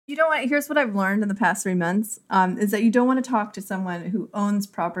You don't want. Here's what I've learned in the past 3 months: is that you don't want to talk to someone who owns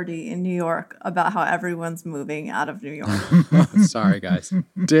property in New York about how everyone's moving out of New York. Sorry, guys.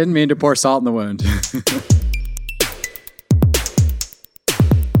 Didn't mean to pour salt in the wound.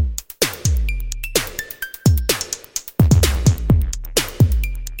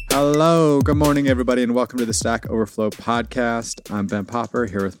 Hello, good morning, everybody, and welcome to the Stack Overflow podcast. I'm Ben Popper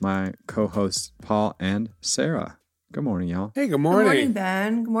here with my co-hosts Paul and Sarah. Good morning, y'all. Hey, good morning. Good morning,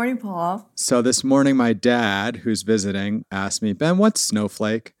 Ben. Good morning, Paul. So this morning, my dad, who's visiting, asked me, Ben, what's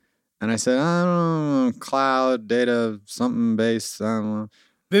Snowflake? And I said, I don't know, cloud, data, something based, I don't know.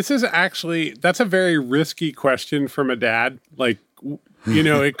 That's a very risky question from a dad. Like, you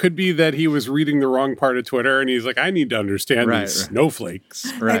know, it could be that he was reading the wrong part of Twitter and he's like, I need to understand these snowflakes.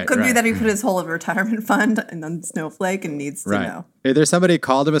 It could be that he put his whole retirement fund in on Snowflake and needs to know. Either somebody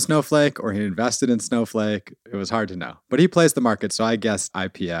called him a snowflake or he invested in Snowflake. It was hard to know. But he plays the market, so I guessed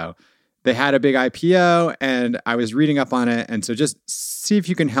IPO. They had a big IPO and I was reading up on it. And so just see if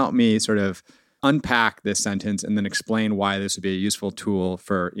you can help me sort of unpack this sentence and then explain why this would be a useful tool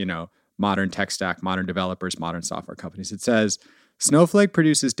for, you know, modern tech stack, modern developers, modern software companies. It says, Snowflake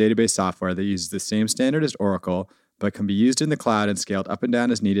produces database software that uses the same standard as Oracle, but can be used in the cloud and scaled up and down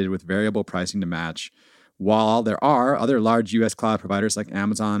as needed with variable pricing to match. While there are other large US cloud providers like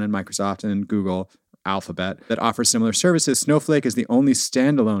Amazon and Microsoft and Google, Alphabet, that offer similar services, Snowflake is the only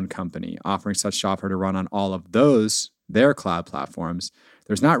standalone company offering such software to run on all of their cloud platforms.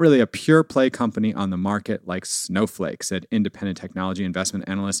 There's not really a pure play company on the market like Snowflake, said independent technology investment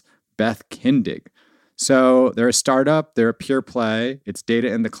analyst Beth Kindig. So they're a startup, they're a pure play, it's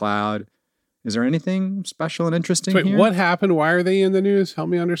data in the cloud. Is there anything special and interesting here? What happened? Why are they in the news? Help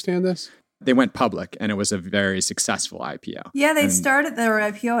me understand this. They went public and it was a very successful IPO. Yeah, they started their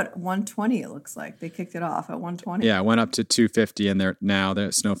IPO at 120, it looks like. They kicked it off at 120. Yeah, it went up to 250 and now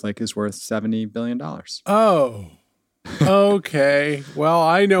their Snowflake is worth $70 billion. Oh, okay. Well,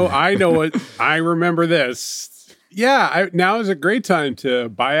 I know what, I remember this. Yeah, now is a great time to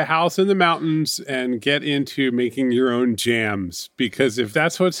buy a house in the mountains and get into making your own jams. Because if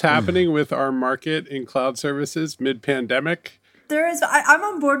that's what's happening with our market in cloud services mid-pandemic. I'm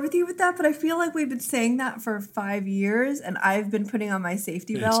on board with you with that, but I feel like we've been saying that for 5 years, and I've been putting on my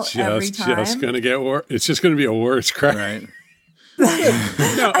safety belt every time. It's just going to get worse. It's just going to be a worse crash. Right.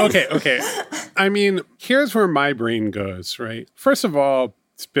 No, okay. I mean, here's where my brain goes, right? First of all,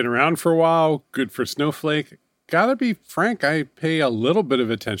 it's been around for a while. Good for Snowflake. Gotta be frank, I pay a little bit of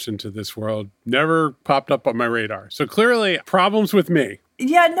attention to this world. Never popped up on my radar. So clearly, problems with me.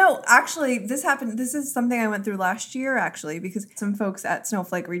 Yeah, no, actually, this happened. This is something I went through last year, actually, because some folks at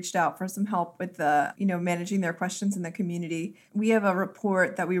Snowflake reached out for some help with managing their questions in the community. We have a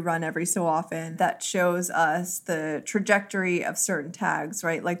report that we run every so often that shows us the trajectory of certain tags,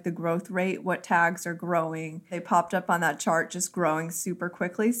 right? Like the growth rate, what tags are growing. They popped up on that chart, just growing super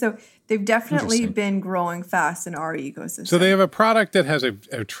quickly. So they've definitely been growing fast in our ecosystem. So they have a product that has a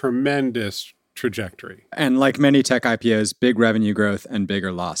tremendous trajectory. And like many tech IPOs, big revenue growth and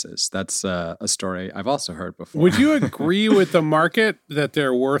bigger losses. That's a story I've also heard before. Would you agree with the market that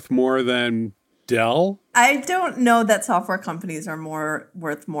they're worth more than Dell? I don't know that software companies are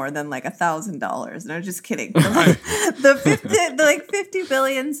worth more than like $1,000. No, just kidding. The 50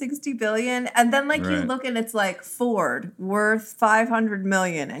 billion, 60 billion. And then you look and it's like Ford worth 500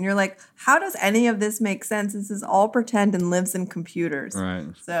 million. And you're like, how does any of this make sense? This is all pretend and lives in computers. Right.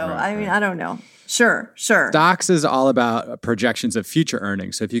 So, I don't know. Sure. Stocks is all about projections of future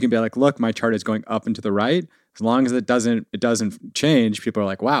earnings. So if you can be like, look, my chart is going up and to the right, as long as it doesn't change, people are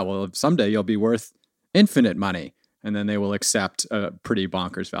like, wow, well, someday you'll be worth infinite money. And then they will accept a pretty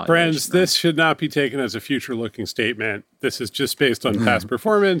bonkers valuation. Friends, this should not be taken as a future-looking statement. This is just based on past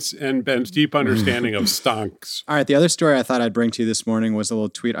performance and Ben's deep understanding of stonks. All right, the other story I thought I'd bring to you this morning was a little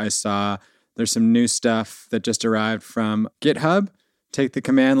tweet I saw. There's some new stuff that just arrived from GitHub. Take the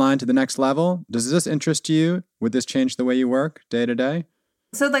command line to the next level. Does this interest you? Would this change the way you work day to day?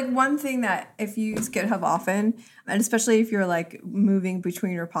 So one thing that if you use GitHub often, and especially if you're moving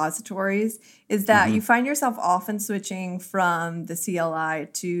between repositories, is that you find yourself often switching from the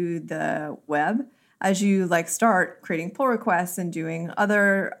CLI to the web as you start creating pull requests and doing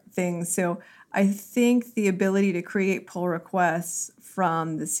other things. So I think the ability to create pull requests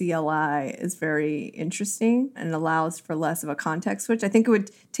from the CLI is very interesting and allows for less of a context switch. I think it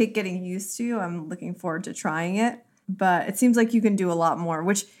would take getting used to. I'm looking forward to trying it. But it seems like you can do a lot more,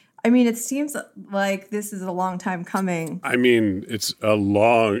 which I mean, it seems like this is a long time coming. I mean, it's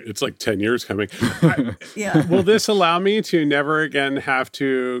like 10 years coming. Yeah. Will this allow me to never again have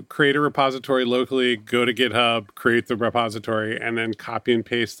to create a repository locally, go to GitHub, create the repository, and then copy and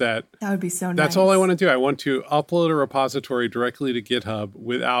paste that? That would be so nice. That's all I want to do. I want to upload a repository directly to GitHub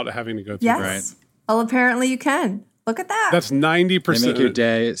without having to go through that. Yes. Well, apparently you can. Look at that. That's 90%. They make your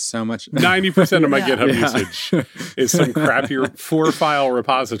day so much. 90% of my Yeah. GitHub usage is some crappy 4-file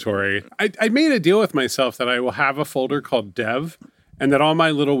repository. I made a deal with myself that I will have a folder called dev, and that all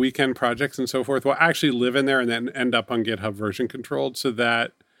my little weekend projects and so forth will actually live in there and then end up on GitHub version controlled, so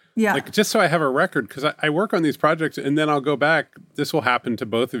that yeah. like, just so I have a record, because I work on these projects and then I'll go back. This will happen to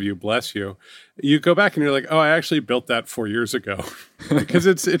both of you, bless you. You go back and you're like, oh, I actually built that 4 years ago. Because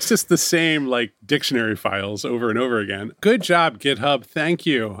it's just the same like dictionary files over and over again. Good job, GitHub. Thank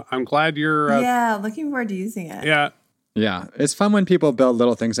you. I'm glad you're... yeah, looking forward to using it. Yeah. Yeah, it's fun when people build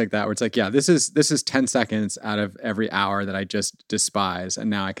little things like that where it's like, yeah, this is 10 seconds out of every hour that I just despise, and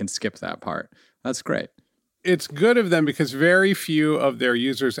now I can skip that part. That's great. It's good of them because very few of their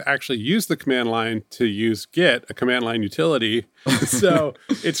users actually use the command line to use Git, a command line utility. So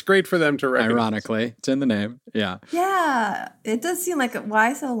it's great for them to recognize. Ironically, it's in the name. Yeah. Yeah. It does seem like,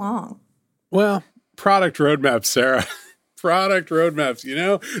 why so long? Well, product roadmaps, Sarah. Product roadmaps,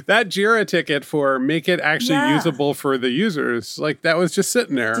 that Jira ticket for make it actually usable for the users, like that was just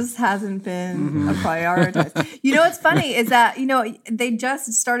sitting there. Just hasn't been a prioritized. What's funny is that, they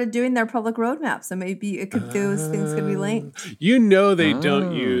just started doing their public roadmap. So maybe those things could be linked. They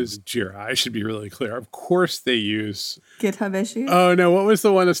don't use Jira. I should be really clear. Of course they use GitHub issues. Oh no, what was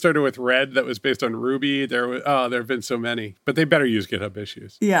the one that started with Red that was based on Ruby? There have been so many, but they better use GitHub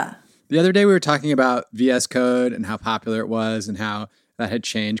issues. Yeah. The other day we were talking about VS Code and how popular it was and how that had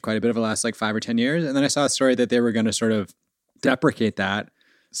changed quite a bit over the last like 5 or 10 years. And then I saw a story that they were going to sort of deprecate that,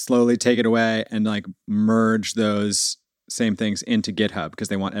 slowly take it away and like merge those same things into GitHub because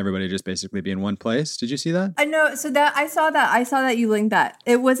they want everybody to just basically be in one place. Did you see that? I know. So that I saw that you linked that.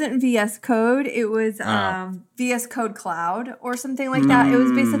 It wasn't VS Code. It was VS Code Cloud or something like that. It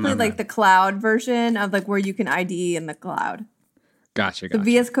was basically like the cloud version of like where you can IDE in the cloud. Gotcha. The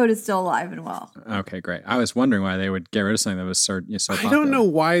VS Code is still alive and well. Okay, great. I was wondering why they would get rid of something that was so popular. I don't know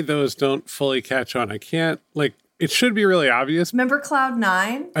why those don't fully catch on. I can't, like, it should be really obvious. Remember Cloud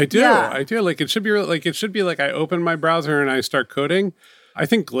 9? I do. Yeah. I do. Like, it should be like I open my browser and I start coding. I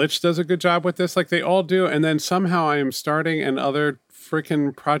think Glitch does a good job with this. Like, they all do. And then somehow I am starting another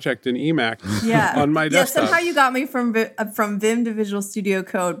freaking project in Emacs on my desktop. Yeah, somehow you got me from Vim to Visual Studio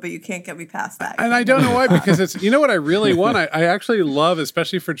Code, but you can't get me past that. And I don't know why, because it's, what I really want? I actually love,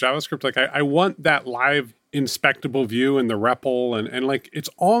 especially for JavaScript, like I want that live inspectable view in the REPL and like it's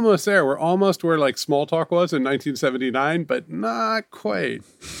almost there. We're almost where like Smalltalk was in 1979, but not quite.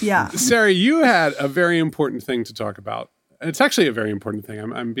 Yeah. Sarah, you had a very important thing to talk about. It's actually a very important thing.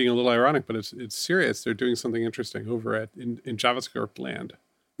 I'm being a little ironic, but it's serious. They're doing something interesting over in JavaScript land.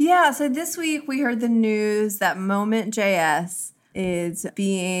 Yeah, so this week we heard the news that Moment.js is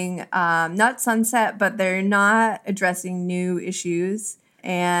being not sunset, but they're not addressing new issues.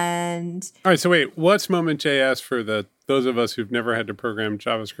 And all right, so wait, what's Moment.js for those of us who've never had to program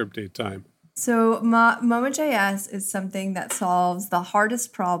JavaScript 8 time? So Moment.js is something that solves the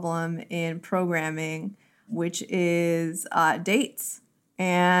hardest problem in programming, which is dates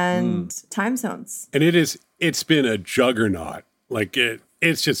and time zones. And it's been a juggernaut. Like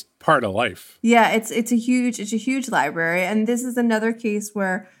it's just part of life. Yeah, it's a huge library. And this is another case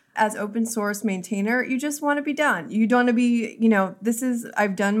where as open source maintainer, you just want to be done. You don't want to be,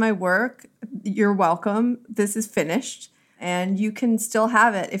 I've done my work. You're welcome. This is finished. And you can still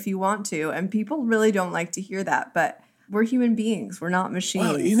have it if you want to. And people really don't like to hear that, but we're human beings. We're not machines.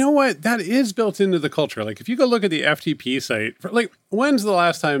 Well, you know what? That is built into the culture. Like, if you go look at the FTP site, when's the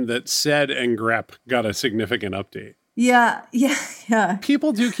last time that sed and grep got a significant update? Yeah.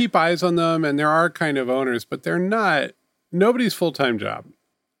 People do keep eyes on them, and there are kind of owners, but they're not. Nobody's full-time job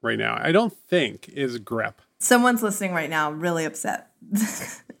right now, I don't think, is grep. Someone's listening right now, really upset.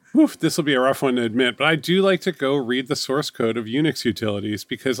 Oof, this will be a rough one to admit, but I do like to go read the source code of Unix utilities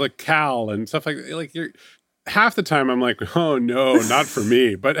because, like, cal and stuff like you're. Half the time I'm like, oh no, not for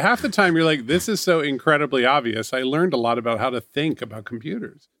me. But half the time you're like, this is so incredibly obvious. I learned a lot about how to think about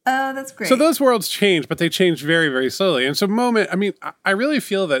computers. Oh, that's great. So those worlds change, but they change very, very slowly. And so Moment, I really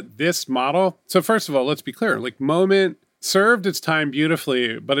feel that this model, so first of all, let's be clear, like Moment served its time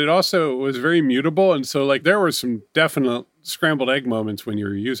beautifully, but it also was very mutable. And so like there were some definite scrambled egg moments when you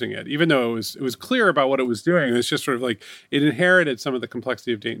were using it, even though it was clear about what it was doing. It's just sort of like it inherited some of the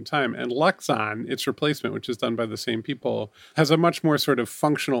complexity of date and time. And Luxon, its replacement, which is done by the same people, has a much more sort of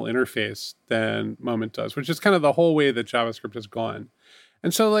functional interface than Moment does, which is kind of the whole way that JavaScript has gone.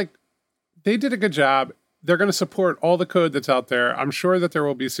 And so like they did a good job. They're going to support all the code that's out there. I'm sure that there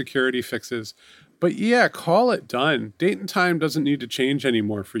will be security fixes. But yeah, call it done. Date and time doesn't need to change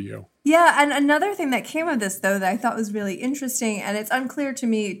anymore for you. Yeah, and another thing that came of this, though, that I thought was really interesting, and it's unclear to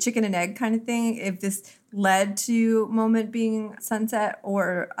me, chicken and egg kind of thing, if this led to Moment being sunset,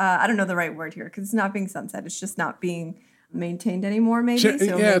 or I don't know the right word here, because it's not being sunset, it's just not being maintained anymore, maybe.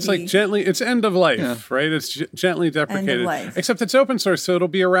 It's like gently, it's end of life, right? It's gently deprecated. End of life. Except it's open source, so it can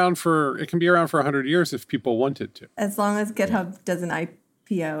be around for 100 years if people wanted to. As long as GitHub doesn't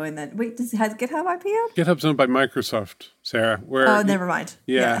IPO, and then has GitHub IPO? GitHub's owned by Microsoft, Sarah. Never mind.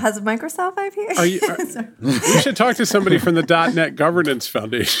 Yeah. Has Microsoft IPO? You should talk to somebody from the .NET Governance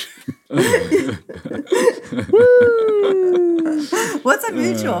Foundation. What's a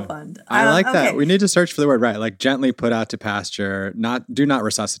mutual fund? I like that. We need to search for the word, right? Like gently put out to pasture, do not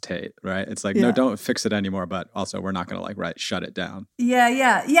resuscitate, right? It's like, no, don't fix it anymore, but also we're not going to shut it down.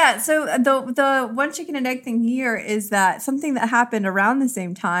 Yeah. So the one chicken and egg thing here is that something that happened around the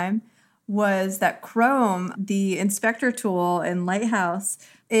same time was that Chrome, the inspector tool in Lighthouse,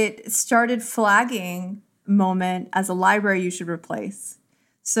 it started flagging Moment as a library you should replace.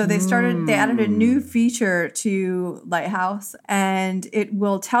 So they added a new feature to Lighthouse, and it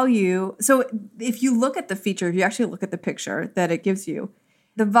will tell you. So if you look at the feature, if you actually look at the picture that it gives you,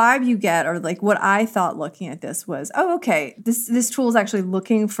 the vibe you get, or like what I thought looking at this was, oh, okay, this tool is actually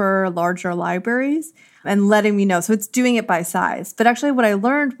looking for larger libraries and letting me know. So it's doing it by size. But actually what I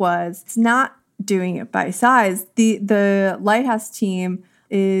learned was it's not doing it by size. The Lighthouse team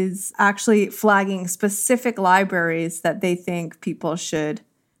is actually flagging specific libraries that they think people should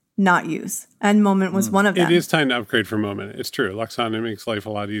not use. And Moment was one of them. It is time to upgrade for Moment. It's true. Luxon, it makes life a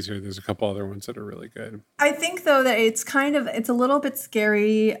lot easier. There's a couple other ones that are really good. I think, though, that it's a little bit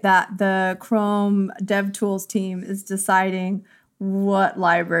scary that the Chrome DevTools team is deciding what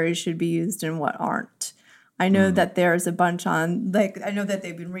libraries should be used and what aren't. I know that there's a bunch I know that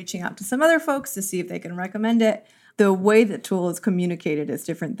they've been reaching out to some other folks to see if they can recommend it. The way the tool is communicated is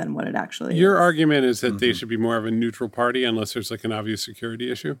different than what it actually is. Your argument is that they should be more of a neutral party unless there's like an obvious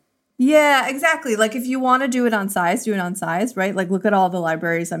security issue? Yeah, exactly. Like if you want to do it on size, right? Like look at all the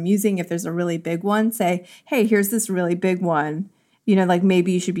libraries I'm using. If there's a really big one, say, hey, here's this really big one. Like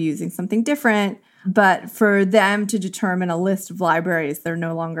maybe you should be using something different. But for them to determine a list of libraries they're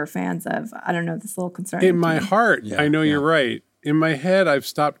no longer fans of, I don't know, this little concern. In my heart, I know you're right. In my head, I've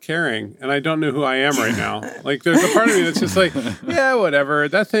stopped caring, and I don't know who I am right now. Like, there's a part of me that's just like, yeah, whatever.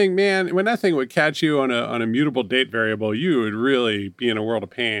 That thing, man, when that thing would catch you on a mutable date variable, you would really be in a world of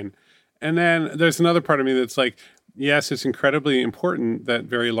pain. And then there's another part of me that's like, yes, it's incredibly important that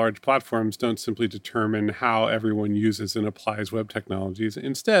very large platforms don't simply determine how everyone uses and applies web technologies.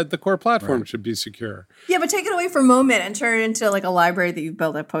 Instead, the core platform should be secure. Yeah, but take it away for a moment and turn it into like a library that you've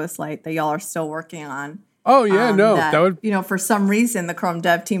built at Postlight that y'all are still working on. Oh, yeah, that would... for some reason, the Chrome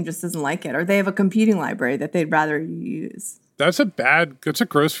dev team just doesn't like it, or they have a competing library that they'd rather you use. That's a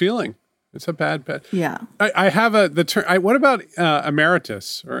gross feeling. It's a bad. Yeah. I have the term. What about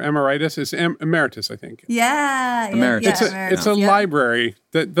emeritus or emeritus? It's emeritus, I think. Yeah. Emeritus. It's a library.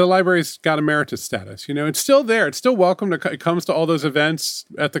 The library's got emeritus status. It's still there. It's still welcome it comes to all those events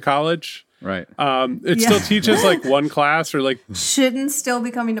at the college. Right. It still teaches like one class or like. Shouldn't still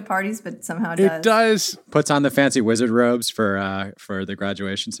be coming to parties, but somehow does. It does. Puts on the fancy wizard robes for the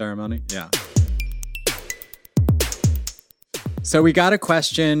graduation ceremony. Yeah. So we got a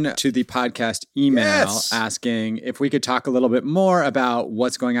question to the podcast email asking if we could talk a little bit more about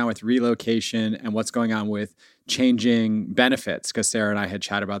what's going on with relocation and what's going on with changing benefits, because Sarah and I had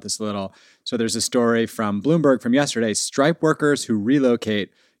chatted about this a little. So there's a story from Bloomberg from yesterday. Stripe workers who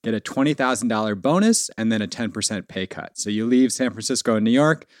relocate get a $20,000 bonus and then a 10% pay cut. So you leave San Francisco and New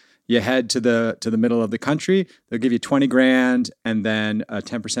York, you head to the middle of the country, they'll give you $20,000 and then a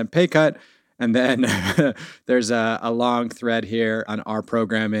 10% pay cut. And then there's a long thread here on our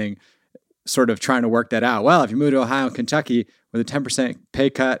programming sort of trying to work that out. Well, if you move to Ohio and Kentucky with a 10%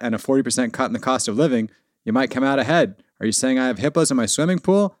 pay cut and a 40% cut in the cost of living, you might come out ahead. Are you saying I have hippos in my swimming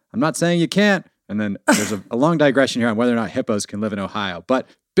pool? I'm not saying you can't. And then there's a long digression here on whether or not hippos can live in Ohio. But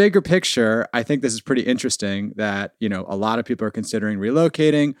bigger picture, I think this is pretty interesting that, a lot of people are considering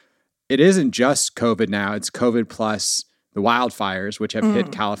relocating. It isn't just COVID now. It's COVID plus the wildfires, which have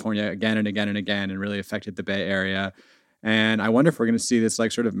hit California again and again and again and really affected the Bay Area. And I wonder if we're going to see this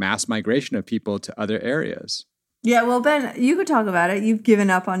like sort of mass migration of people to other areas. Yeah, well, Ben, you could talk about it. You've given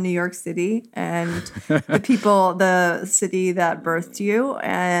up on New York City and the people, the city that birthed you,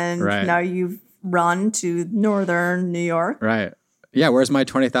 and now you've run to northern New York. Right. Yeah, where's my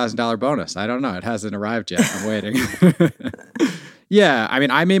 $20,000 bonus? I don't know. It hasn't arrived yet. I'm waiting. Yeah, I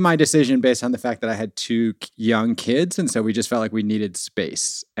mean, I made my decision based on the fact that I had 2 young kids, and so we just felt like we needed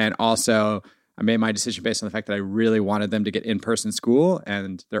space. And also, I made my decision based on the fact that I really wanted them to get in-person school,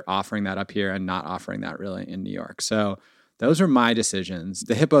 and they're offering that up here and not offering that really in New York. So those were my decisions.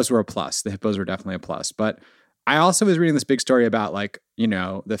 The hippos were a plus. The hippos were definitely a plus. But I also was reading this big story about like, you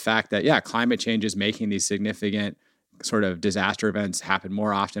know, the fact that, yeah, climate change is making these significant sort of disaster events happen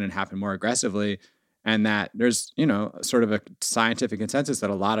more often and happen more aggressively. And that there's, you know, sort of a scientific consensus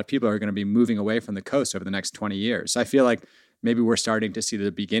that a lot of people are going to be moving away from the coast over the next 20 years. So I feel like maybe we're starting to see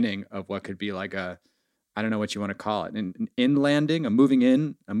the beginning of what could be like a, I don't know what you want to call it, an inlanding, a moving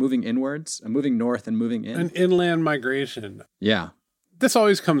inwards, a moving north and moving in. An inland migration. Yeah. This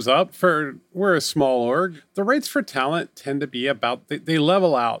always comes up we're a small org. The rates for talent tend to be about, they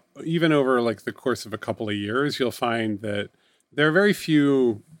level out even over like the course of a couple of years. You'll find that there are very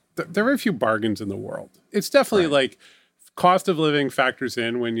few bargains in the world. It's definitely like cost of living factors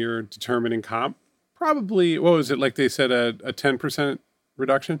in when you're determining comp. Probably, what was it? Like they said, a 10%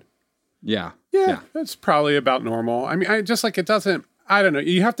 reduction. Yeah. That's probably about normal. I mean, I don't know.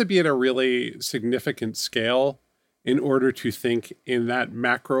 You have to be at a really significant scale in order to think in that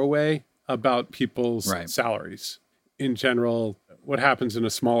macro way about people's salaries. In general, what happens in a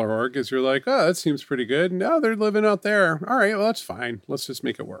smaller org is you're like, oh, that seems pretty good. No, they're living out there. All right, well, that's fine. Let's just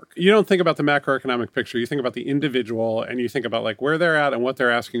make it work. You don't think about the macroeconomic picture. You think about the individual, and you think about like where they're at and what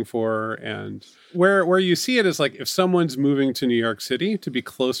they're asking for. And where you see it is like if someone's moving to New York City to be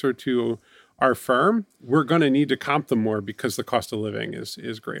closer to our firm, we're going to need to comp them more because the cost of living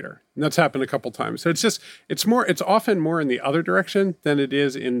is greater. And that's happened a couple times. So it's often more in the other direction than it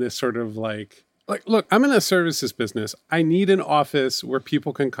is in this sort of like, look, I'm in a services business. I need an office where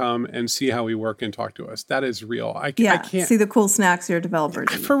people can come and see how we work and talk to us. That is real. I can't see the cool snacks your developers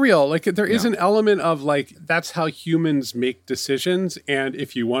eat. For real. Like there is an element of like, that's how humans make decisions. And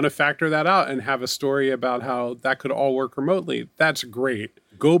if you want to factor that out and have a story about how that could all work remotely, that's great.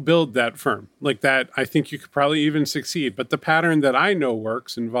 Go build that firm like that. I think you could probably even succeed. But the pattern that I know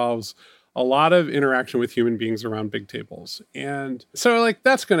works involves a lot of interaction with human beings around big tables. And so like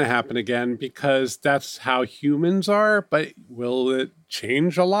that's going to happen again because that's how humans are. But will it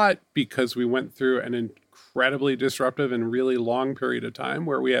change a lot because we went through an incredibly disruptive and really long period of time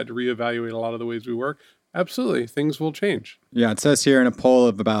where we had to reevaluate a lot of the ways we work? Absolutely. Things will change. Yeah. It says here in a poll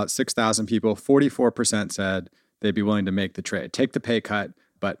of about 6,000 people, 44% said they'd be willing to make the trade, take the pay cut,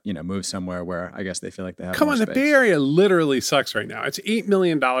 but, you know, move somewhere where I guess they feel like they have more space. The Bay Area literally sucks right now. It's $8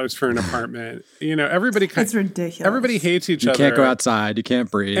 million for an apartment. You know, it's ridiculous. Everybody hates each other. You can't go outside. You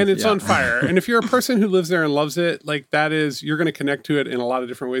can't breathe. And it's on fire. And if you're a person who lives there and loves it, like you're going to connect to it in a lot of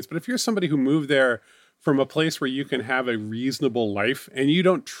different ways. But if you're somebody who moved there from a place where you can have a reasonable life and you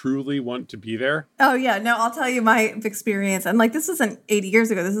don't truly want to be there. Oh, yeah. No, I'll tell you my experience. And like, this wasn't 80 years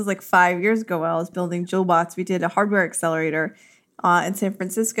ago. This is like 5 years ago while I was building JoulBots. We did a hardware accelerator in San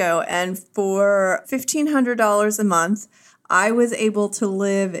Francisco. And for $1,500 a month, I was able to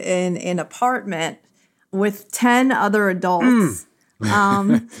live in an apartment with 10 other adults.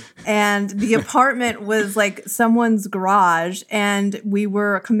 And the apartment was like someone's garage. And we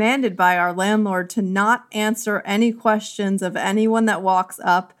were commanded by our landlord to not answer any questions of anyone that walks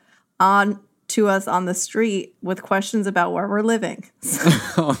up on to us on the street with questions about where we're living.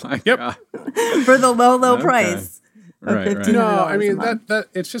 Oh my God. For the low price. Right. No, I mean that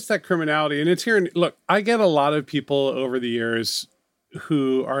it's just that criminality, and it's here. Look, I get a lot of people over the years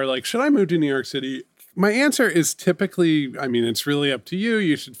who are like, "Should I move to New York City?" My answer is typically, I mean, it's really up to you.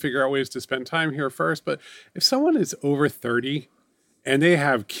 You should figure out ways to spend time here first. But if someone is over 30 and they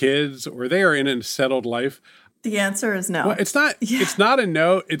have kids or they are in a settled life, the answer is no. Well, it's not. Yeah. It's not a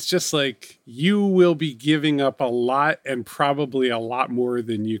no. It's just like you will be giving up a lot and probably a lot more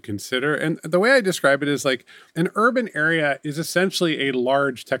than you consider. And the way I describe it is like an urban area is essentially a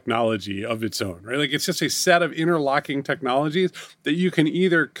large technology of its own, right? Like it's just a set of interlocking technologies that you can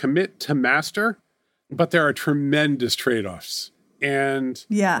either commit to master, but there are tremendous trade-offs. And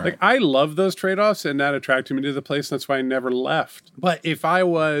like I love those trade-offs, and that attracted me to the place. That's why I never left. But if I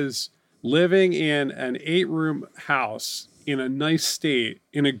was living in an 8-room house in a nice state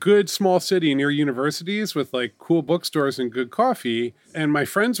in a good small city near universities with like cool bookstores and good coffee. And my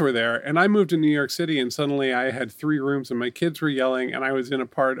friends were there, and I moved to New York City, and suddenly I had 3 rooms and my kids were yelling, and I was in a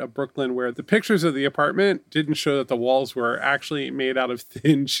part of Brooklyn where the pictures of the apartment didn't show that the walls were actually made out of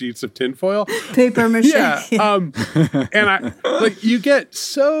thin sheets of tinfoil. Paper mache. Yeah. And I like, you get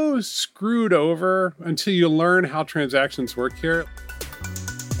so screwed over until you learn how transactions work here.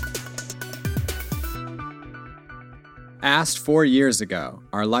 Asked 4 years ago,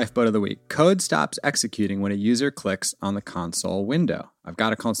 our lifeboat of the week. Code stops executing when a user clicks on the console window. I've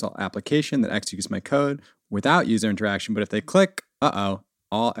got a console application that executes my code without user interaction, but if they click, all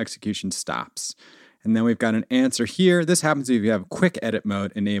execution stops. And then we've got an answer here. This happens if you have quick edit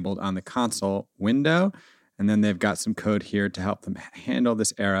mode enabled on the console window. And then they've got some code here to help them handle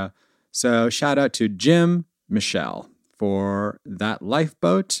this error. So shout out to Jim Michelle for that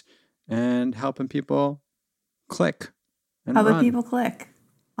lifeboat and helping people click. Helping people click.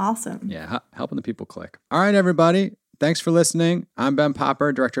 Awesome. Yeah, helping the people click. All right, everybody. Thanks for listening. I'm Ben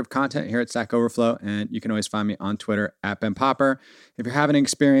Popper, Director of Content here at Stack Overflow, and you can always find me on Twitter at Ben Popper. If you're having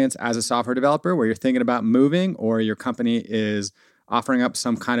experience as a software developer where you're thinking about moving or your company is offering up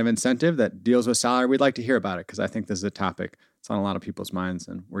some kind of incentive that deals with salary, we'd like to hear about it because I think this is a topic that's on a lot of people's minds,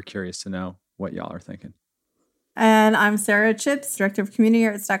 and we're curious to know what y'all are thinking. And I'm Sarah Chips, Director of Community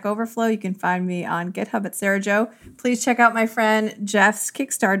here at Stack Overflow. You can find me on GitHub at Sarah Jo. Please check out my friend Jeff's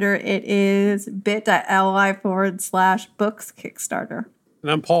Kickstarter. It is bit.ly/books Kickstarter. And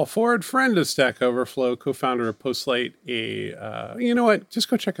I'm Paul Ford, friend of Stack Overflow, co-founder of Postlight. You know what? Just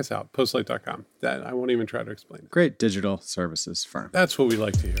go check us out, postlight.com. That I won't even try to explain it. Great digital services firm. That's what we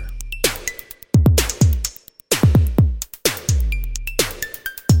like to hear.